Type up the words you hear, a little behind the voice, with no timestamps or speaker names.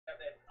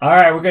All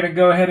right, we're going to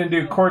go ahead and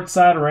do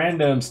Courtside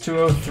Randoms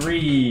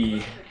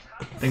 203.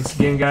 Thanks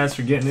again, guys,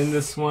 for getting in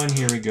this one.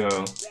 Here we go.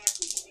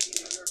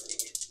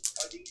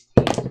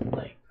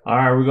 All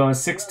right, we're going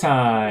 6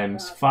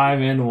 times.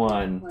 5 and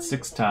 1.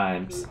 6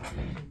 times.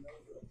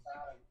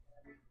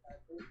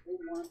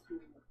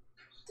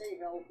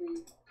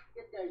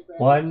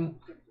 1,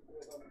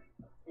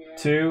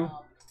 2,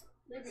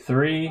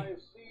 3,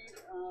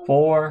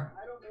 4,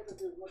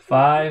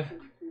 5,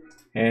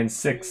 and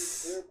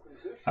 6.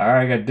 All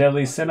right, I got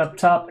Deadly Sin up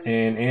top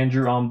and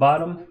Andrew on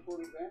bottom.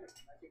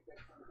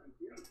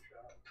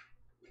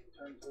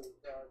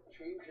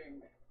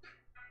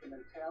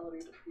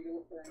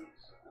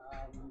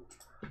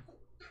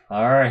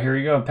 All right, here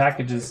we go.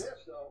 Packages.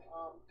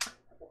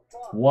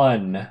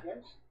 1,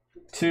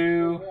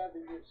 2,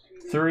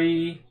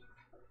 3,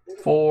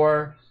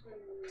 4,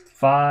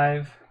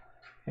 5,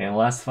 and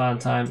last final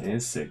time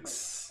is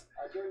 6.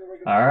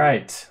 All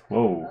right.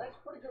 Whoa.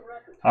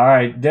 All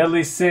right,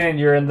 Deadly Sin,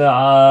 you're in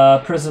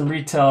the Prism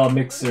Retail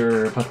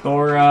Mixer.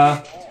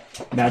 Pathora,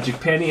 Magic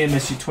Penny, and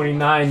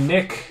SU29.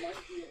 Nick,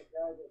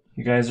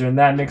 you guys are in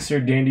that mixer.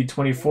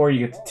 Dandy24,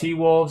 you get the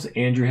T-Wolves.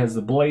 Andrew has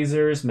the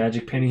Blazers.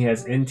 Magic Penny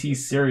has NT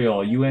Serial.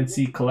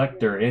 UNC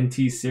Collector,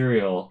 NT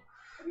Serial.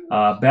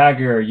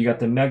 Bagger, you got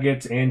the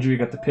Nuggets. Andrew, you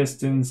got the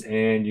Pistons.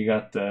 And you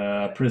got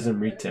the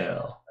Prism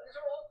Retail.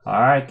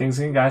 All right, thanks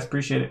again, guys.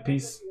 Appreciate it.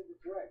 Peace.